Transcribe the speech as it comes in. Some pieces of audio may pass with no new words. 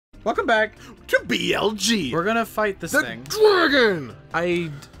Welcome back to BLG. We're gonna fight this thing. Dragon!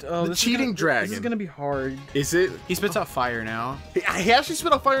 The cheating dragon. This is gonna be hard. Is it? He spits out fire now. He actually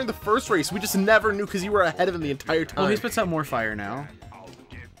spit out fire in the first race. We just never knew because you were ahead of him the entire time. Well, he spits out more fire now.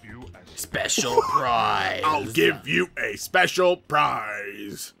 Special prize. I'll give you a special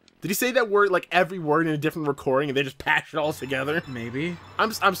prize. Did he say that word, like every word in a different recording, and they just patched it all together? Maybe.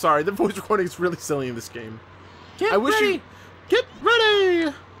 I'm sorry. The voice recording is really silly in this game. Get ready. Get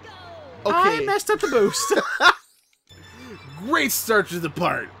ready. Okay. I messed up the boost. Great start to the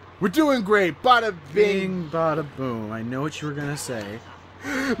part. We're doing great. Bada bing, bada boom. I know what you were gonna say.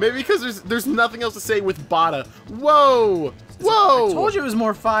 Maybe because there's nothing else to say with bada. Whoa! Whoa! I told you it was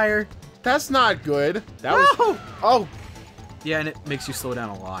more fire. That's not good. That was. Oh. Yeah, and it makes you slow down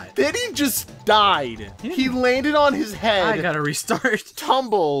a lot. Diddy just died. He landed on his head. I gotta restart.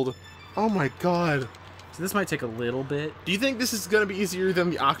 Tumbled. Oh my god. So this might take a little bit. Do you think this is gonna be easier than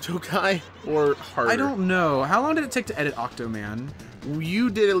the Octo guy or harder? I don't know. How long did it take to edit Octoman? You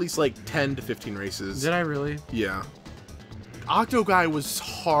did at least like 10 to 15 races. Did I really? Yeah. Octo guy was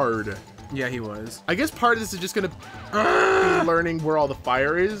hard. Yeah, he was. I guess part of this is just gonna be learning where all the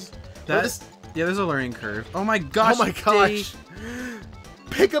fire is. Yeah, there's a learning curve. Oh my gosh. Oh my gosh.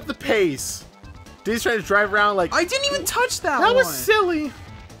 Pick up the pace. Diddy's trying to drive around like... I didn't even touch that one. That was silly.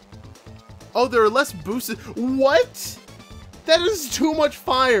 Oh, there are less boosts. What? That is too much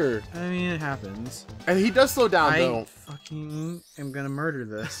fire. I mean, it happens. And he does slow down, though. I fucking am gonna murder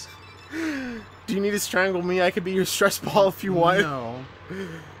this. Do you need to strangle me? I could be your stress ball if you want. No.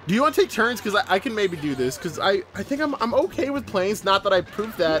 Do you want to take turns? Because I can maybe do this. Because I think I'm okay with planes. Not that I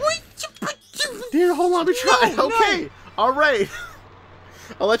proved that. Dude, hold on. Let me try. No, okay. No. All right.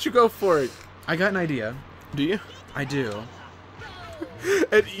 I'll let you go for it. I got an idea. Do you? I do.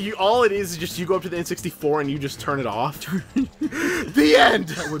 And all it is just you go up to the N64 and you just turn it off. The end!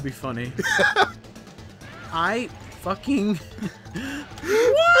 That would be funny. I fucking...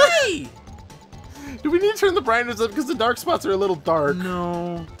 Why? Do we need to turn the brightness up because the dark spots are a little dark?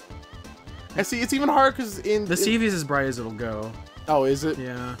 No. I see, it's even hard because the TV is as bright as it'll go. Oh, is it?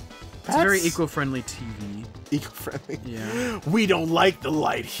 Yeah. It's a very eco-friendly TV. Eco-friendly? Yeah. We don't like the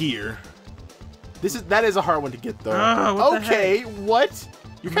light here. That is a hard one to get though. What okay, what?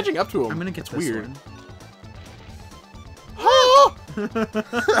 You're catching up to him. I'm gonna get That's weird. one. Oh!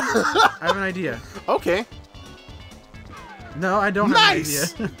 I have an idea. Okay. No, I don't have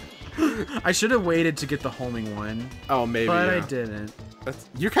an idea. I should have waited to get the homing one. Oh, maybe. But yeah. I didn't.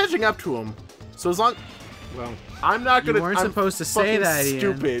 You're catching up to him. So as long... Well, I'm not gonna... You weren't supposed to say that, Ian.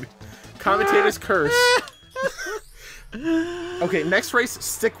 Stupid. Commentator's curse. Okay, next race,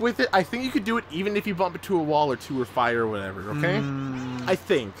 stick with it. I think you could do it even if you bump into a wall or two or fire or whatever, okay? I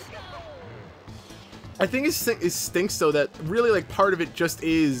think. I think it stinks, though, that really, like, part of it just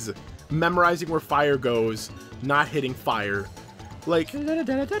is memorizing where fire goes, not hitting fire. Like... I'm gonna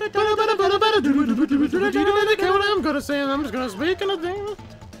say, I'm just gonna speak in a thing.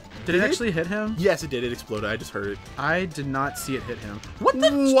 Did it actually hit him? Yes, it did. It exploded. I just heard it. I did not see it hit him. What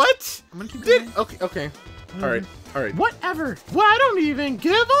the... What? I'm gonna keep going. Okay. Alright. Whatever. Well, I don't even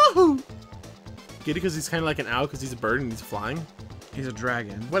give a hoot. Get it because he's kind of like an owl because he's a bird and he's flying? He's a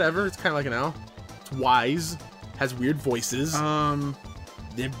dragon. Whatever, it's kind of like an owl. It's wise. Has weird voices. They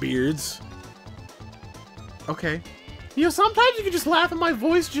have beards. Okay. You know, sometimes you can just laugh at my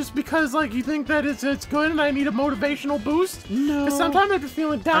voice just because, like, you think that it's good and I need a motivational boost. No. Because sometimes I'm just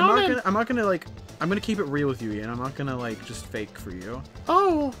feeling down. I'm not gonna, like, I'm gonna keep it real with you, Ian. I'm not gonna, like, just fake for you.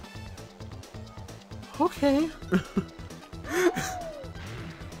 Oh. Okay.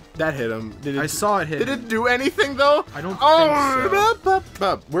 That hit him. I saw it hit him. Did it do anything, though? I don't think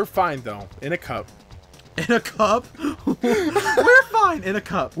so. We're fine, though. In a cup. In a cup? We're fine in a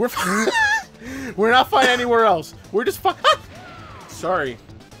cup. We're fine. We're not fine anywhere else. We're just fine. Sorry.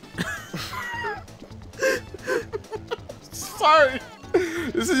 Sorry.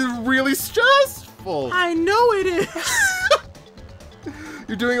 This is really stressful. I know it is.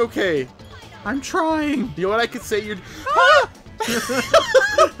 You're doing okay. I'm trying. You know what I could say? We did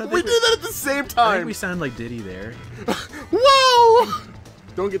that at the same time. I think we sound like Diddy there. Whoa!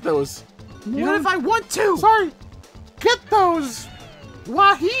 Don't get those. What if I want to? Sorry. Get those.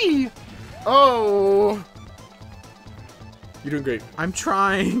 Wahi. Oh. You're doing great. I'm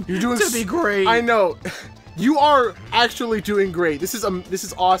trying. You're doing to be great. I know. You are actually doing great. This is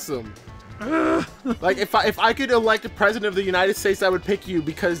awesome. Like if I could elect a president of the United States, I would pick you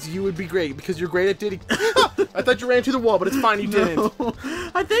because you would be great because you're great at Diddy. I thought you ran to the wall, but it's fine. You didn't.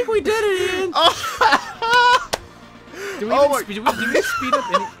 I think we did it, Ian. Did we speed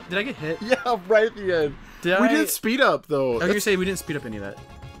up any? Did I get hit? Yeah, right at the end. We didn't speed up though. I was gonna say we didn't speed up any of that.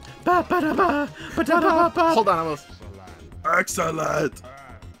 Hold on, almost. Excellent.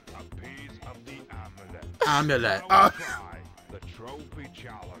 Amulet.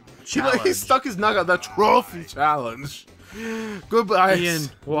 He stuck his nugget. The trophy challenge. Goodbye. Ian,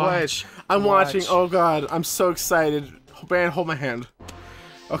 watch. I'm watching. Oh god, I'm so excited. Man, hold my hand.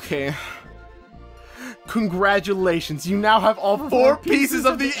 Okay. Congratulations, you now have all 4 pieces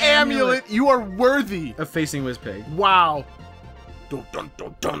of the amulet. You are worthy of facing Wizpig. Wow. Dun, dun,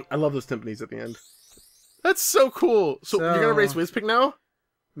 dun, dun. I love those timpanis at the end. That's so cool. So you're gonna race Wizpig now?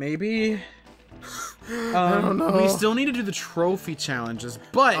 Maybe. I don't know. We still need to do the trophy challenges,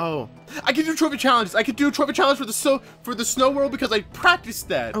 but I can do trophy challenges. I could do a trophy challenge for the snow world because I practiced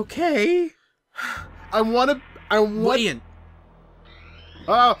that. Okay. I want. Ian.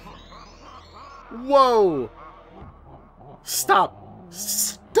 Whoa. Stop.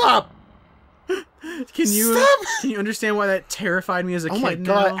 Stop. Can you understand why that terrified me as a kid? Oh my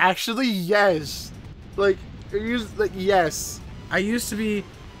god! now? Actually, yes. Yes. I used to be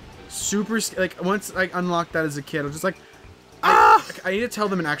super like once I unlocked that as a kid. I was just like, I need to tell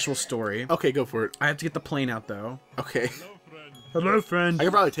them an actual story. Okay, go for it. I have to get the plane out though. Okay. Hello, friend. I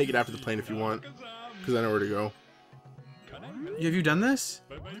can probably take it after the plane if you want, because I know where to go. Have you done this?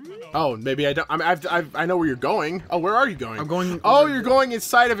 Oh, maybe I don't. I know where you're going. Oh, where are you going? I'm going. Oh, you're going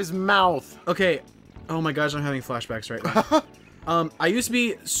inside of his mouth. Okay. Oh my gosh, I'm having flashbacks right now. I used to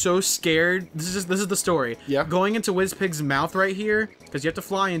be so scared. This is the story. Yeah. Going into Wizpig's mouth right here, because you have to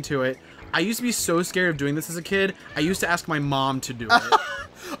fly into it. I used to be so scared of doing this as a kid. I used to ask my mom to do it.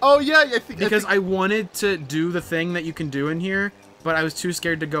 Oh yeah, because I wanted to do the thing that you can do in here, but I was too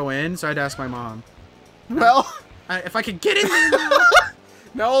scared to go in, so I had to ask my mom. Well, if I could get in there now.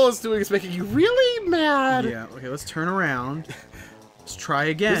 Now all it's doing is making you really mad. Yeah. Okay, let's turn around. Let's try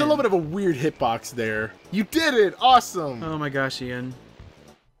again. There's a little bit of a weird hitbox there. You did it! Awesome! Oh my gosh, Ian.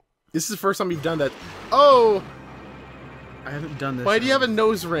 This is the first time you've done that. Oh! I haven't done this. Why do you have a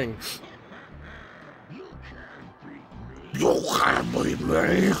nose ring? How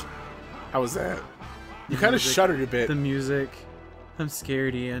was that? You kind of shuddered a bit. The music. I'm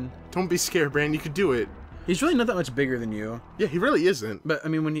scared, Ian. Don't be scared, Brandon. You could do it. He's really not that much bigger than you. Yeah, he really isn't. But I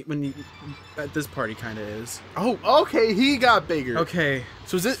mean, when he at this part, he kind of is. Oh, okay. He got bigger. Okay.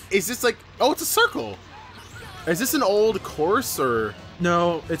 So is this like? Oh, it's a circle. Is this an old course or?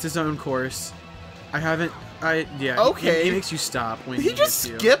 No, it's his own course. Yeah. Okay. He makes you stop when Did he just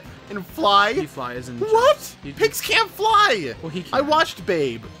skip and fly? He flies and what? Pigs can't fly. Well, he can. I watched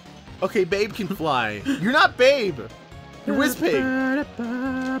Babe. Okay, Babe can fly. You're not Babe. You're Wizpig.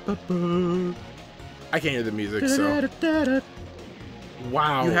 I can't hear the music, so.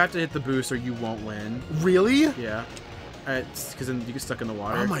 Wow. You have to hit the boost or you won't win. Really? Yeah. Because then you get stuck in the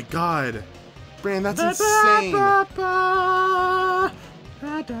water. Oh my god. Brand, that's insane.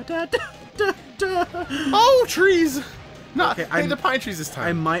 Oh, trees! Not okay, the pine trees this time.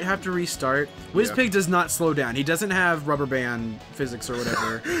 I might have to restart. Wizpig does not slow down. He doesn't have rubber band physics or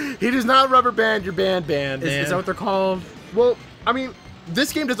whatever. He does not rubber band your band, Is that what they're called? Well, I mean,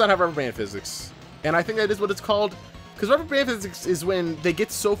 this game does not have rubber band physics. And I think that is what it's called. Because rubber band physics is when they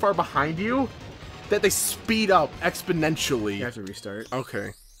get so far behind you that they speed up exponentially. You have to restart.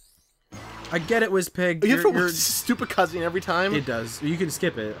 Okay. I get it, Wizpig. You have to watch stupid cutscene every time? It does. You can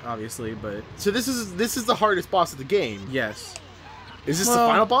skip it, obviously, but... So this is the hardest boss of the game? Yes. Is this the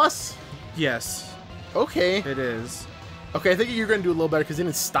final boss? Yes. Okay. It is. Okay, I think you're going to do a little better because it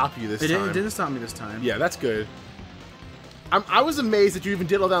didn't stop you this time. It didn't stop me this time. Yeah, that's good. I was amazed that you even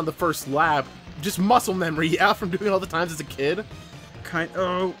did all down the first lap. Just muscle memory, yeah, from doing it all the times as a kid.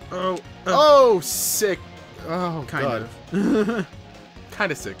 Oh, sick. Oh, kind God. of.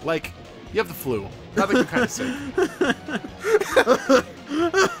 Kind of sick. Like, you have the flu. Not like you're kind of sick.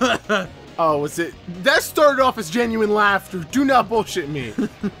 Oh, was it? That started off as genuine laughter. Do not bullshit me.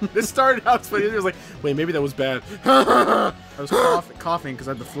 This started out funny. It was like, wait, maybe that was bad. I was coughing because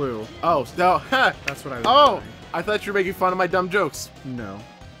I had the flu. Oh, no. That's what I was doing. I thought you were making fun of my dumb jokes. No.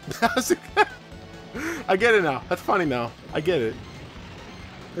 I get it now. That's funny now. I get it.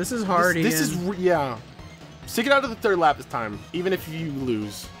 This is hard, Ian. This is, yeah. Stick it out to the third lap this time, even if you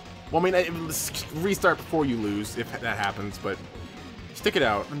lose. Well, I mean, restart before you lose, if that happens, but stick it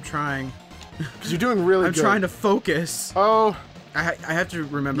out. I'm trying. Because you're doing really good. I'm trying to focus. Oh. I have to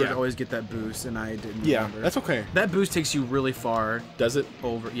remember to always get that boost, and I didn't remember. That's okay. That boost takes you really far. Does it?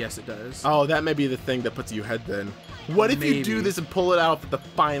 Over. Yes, it does. Oh, that may be the thing that puts you ahead then. What if you do this and pull it out at the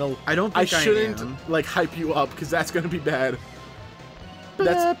final? I don't think I shouldn't like hype you up because that's gonna be bad.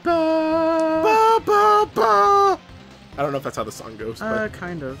 That's I don't know if that's how the song goes, but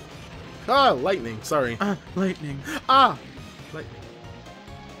kind of. lightning. Sorry. Lightning. Lightning.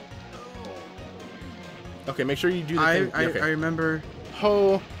 Okay, make sure you do the thing. I Okay. remember.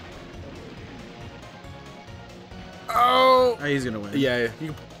 Ho. Oh. Oh, he's gonna win. Yeah.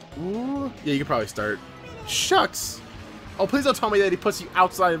 Yeah, you can probably start. Shucks. Oh, please don't tell me that he puts you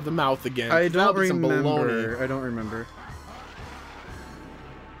outside of the mouth again. I don't That'll be some baloney. remember. I don't remember.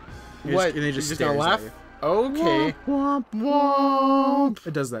 What? And he just You're gonna stares laugh? at you. Okay. Womp, womp, womp.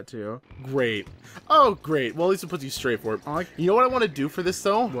 It does that too. Great. Oh, great. Well, at least it puts you straight for it. You know what I want to do for this,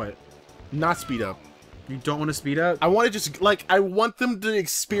 though? What? Not speed up. You don't want to speed up? I want to just, like, I want them to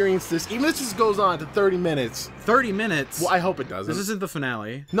experience this, even if this goes on to 30 minutes. 30 minutes? Well, I hope it doesn't. This isn't the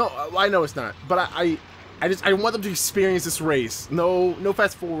finale. No, I know it's not. But I want them to experience this race. No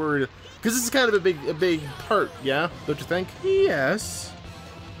fast forward. Because this is kind of a big part, yeah? Don't you think? Yes.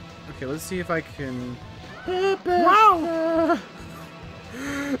 Okay, let's see if I can... Wow!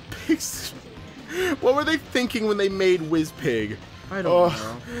 Pigs. What were they thinking when they made Wizpig? I don't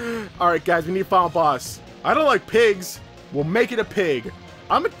know. Alright, guys, we need a final boss. I don't like pigs. We'll make it a pig.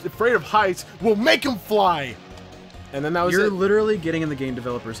 I'm afraid of heights. We'll make him fly. And then that was You're it. literally getting in the game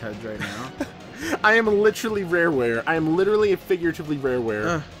developers' heads right now. I am literally rareware. I am literally and figuratively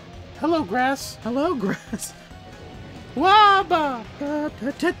rareware. Hello, grass. Hello, grass. Waba!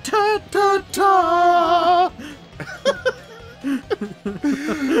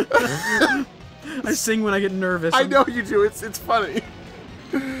 I sing when I get nervous. I know you do. It's funny.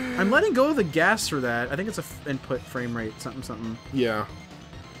 I'm letting go of the gas for that. I think it's a input frame rate, something. Yeah.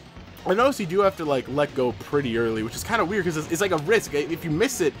 I noticed you do have to like let go pretty early, which is kind of weird because it's like a risk. If you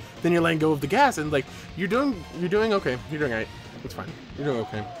miss it, then you're letting go of the gas, and like you're doing okay. You're doing alright. It's fine. You're doing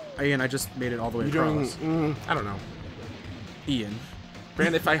okay. Ian, I just made it all the way You're across. doing. I don't know. Ian.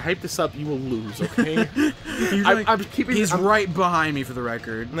 Brand, if I hype this up, you will lose, okay? I'm keeping... He's right behind me, for the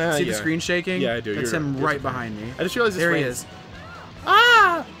record. Nah, See yeah. the screen shaking? Yeah, I do. That's him right behind me. I just realized this There he frame- is.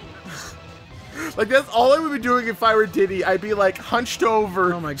 Ah! Like, that's all I would be doing if I were Diddy. I'd be, like, hunched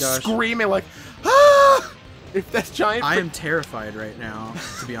over, Oh my gosh. screaming, like, ah! If that's giant... I am terrified right now,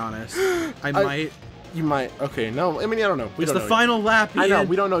 to be honest. I might... You might. Okay, no. I mean, I don't know. We It's don't the know final lap, Ian. I know.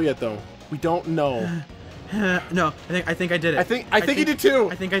 We don't know yet, though. We don't know. No, I think I did it. I think you did too.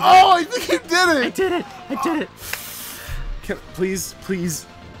 I think I did. Oh, I think you did it. I did it. I did it. Please.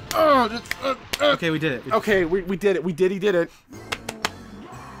 Oh, just, Okay, we did it. Okay, we did it. He did it.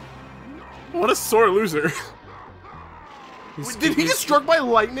 What a sore loser. Did he get struck by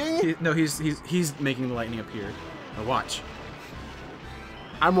lightning? No, he's making the lightning appear. Now watch.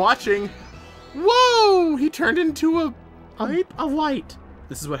 I'm watching. Whoa! He turned into a light.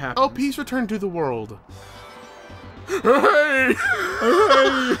 This is what happens. Oh, peace returned to the world. Hey!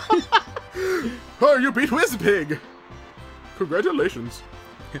 Hey! Oh, you beat Wizpig! Congratulations.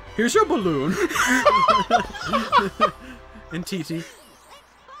 Here's your balloon. And TT.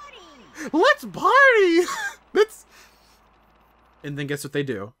 Let's party! Let's... And then guess what they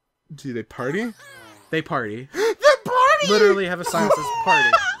do? Do they party? They party. They party! Literally have a sign that says party.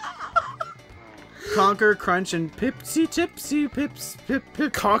 Conquer, Crunch, and Pipsy Tipsy Pips Pip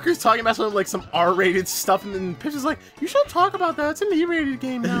Pip. Conker's talking about some like some R-rated stuff, and then Pips is like, "You shouldn't talk about that. It's an E-rated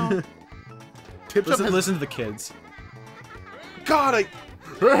game now." Listen to the kids. God,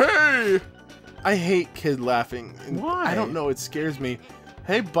 hey! I hate kid laughing. Why? I don't know. It scares me.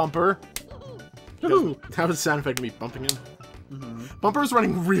 Hey, Bumper. Ooh, that was the sound effect of me bumping him. Bumper's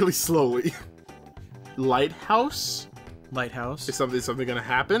running really slowly. Lighthouse. Lighthouse. Is something gonna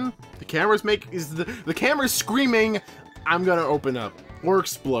happen? The camera's screaming, "I'm gonna open up or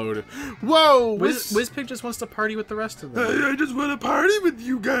explode." Whoa! Wizpig just wants to party with the rest of them. I just want to party with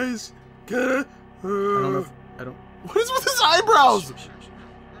you guys. I don't know. I don't. What is with his eyebrows?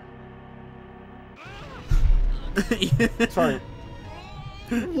 Sorry.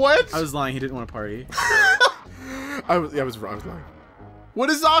 What? I was lying. He didn't want to party. I was wrong. What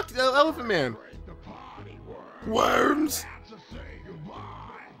is Elephant Man? Worms.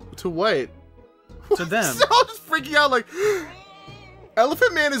 To what? To them. They're all just freaking out like,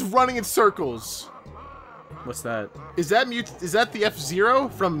 Elephant Man is running in circles. What's that? Is that the F-Zero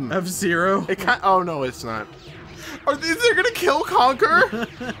from F-Zero? Oh no, it's not. Is they gonna kill Conker?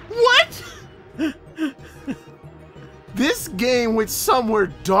 What? This game went somewhere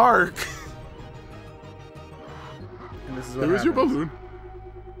dark. And this is what There's your happens. balloon.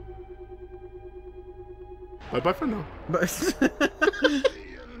 Bye-bye for now.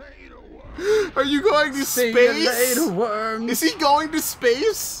 Are you going to See space? you later, worms. Is he going to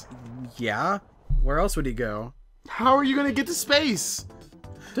space? Yeah. Where else would he go? How are you gonna get to space?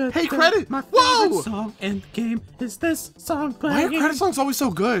 Hey, credit! My Whoa! favorite song in the game is this song Why playing. are credit songs always so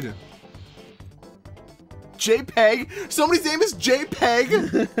good? JPEG? Somebody's name is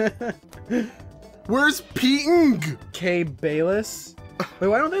JPEG? Where's Peeting? K. Bayless. Wait,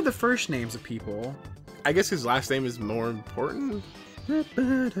 why don't they have the first names of people? I guess his last name is more important.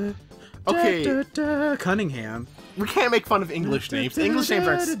 Okay. Cunningham. We can't make fun of English names. English names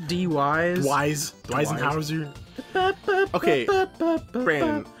aren't... D-Wise. Weisenhauser. Okay,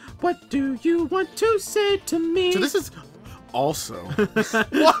 Brandon. What do you want to say to me? So this is also...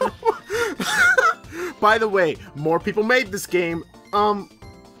 By the way, more people made this game.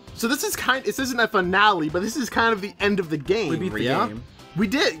 So this isn't a finale, but this is kind of the end of the game. We beat the game. We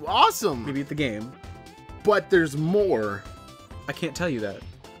did. Awesome. We beat the game. But there's more. I can't tell you that.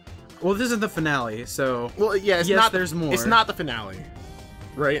 Well, this isn't the finale, so... Well, yeah, it's yes, not, there's more. It's not the finale.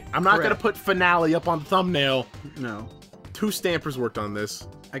 Right? I'm not going to put finale up on the thumbnail. No. 2 stampers worked on this.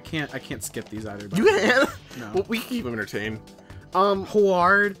 I can't skip these either. You can? No. Well, we can keep them entertained.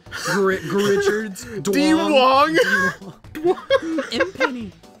 Howard, Richards, D. Wong, M.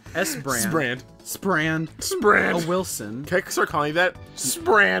 Penny, S. Brand, Sprand, a Wilson. Can I start calling you that?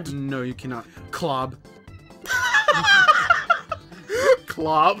 Sprand. No, you cannot. Clob.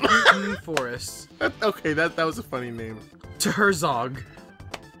 Clob. Forrest. Okay, that was a funny name. To Herzog.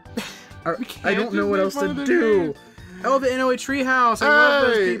 I don't know what else to do. Oh, the NOA Treehouse. I love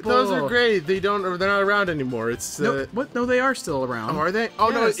those people. Those are great. They're not around anymore. It's no, what? No, they are still around. Oh, are they?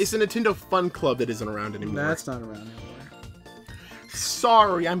 Oh, yes. No, it's a Nintendo Fun Club that isn't around anymore. That's not around anymore.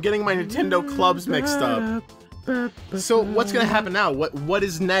 Sorry, I'm getting my Nintendo clubs mixed up. So what's gonna happen now? What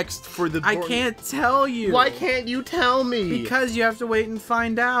is next for the... I can't tell you. Why can't you tell me? Because you have to wait and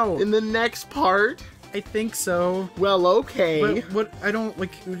find out. In the next part? I think so. Well, okay. But what I don't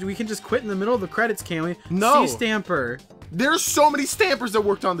like. We can just quit in the middle of the credits, can we? No. C-Stamper. There's so many stampers that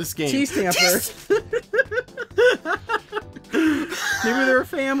worked on this game. T-Stamper. Maybe they're a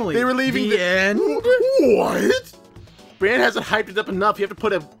family. They were leaving the end. What? Brand hasn't hyped it up enough. You have to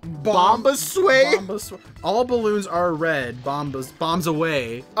put a Bomba Sway. All balloons are red. Bombs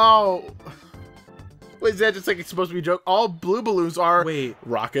away. Oh. Wait, is that just like it's supposed to be a joke? All blue balloons are... Wait.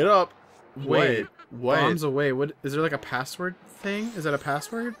 Rocket up. Wait. What? Bombs away. What? Is there like a password thing? Is that a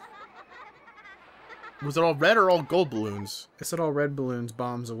password? Was it all red or all gold balloons? I said all red balloons,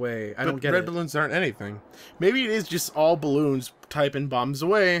 bombs away. I don't get red it. balloons aren't anything. Maybe it is just all balloons type in bombs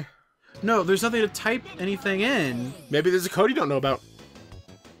away. No, there's nothing to type anything in. Maybe there's a code you don't know about.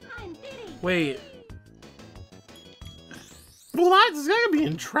 Wait. Well, that's gotta be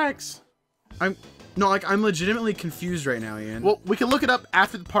in Trex. I'm legitimately confused right now, Ian. Well, we can look it up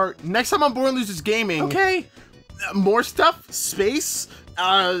after the part. Next time on Born Losers Gaming. Okay. More stuff? Space?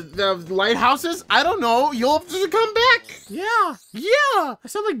 The lighthouses? I don't know. You'll have to come back. Yeah. Yeah. I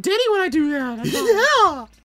sound like Diddy when I do that. Yeah.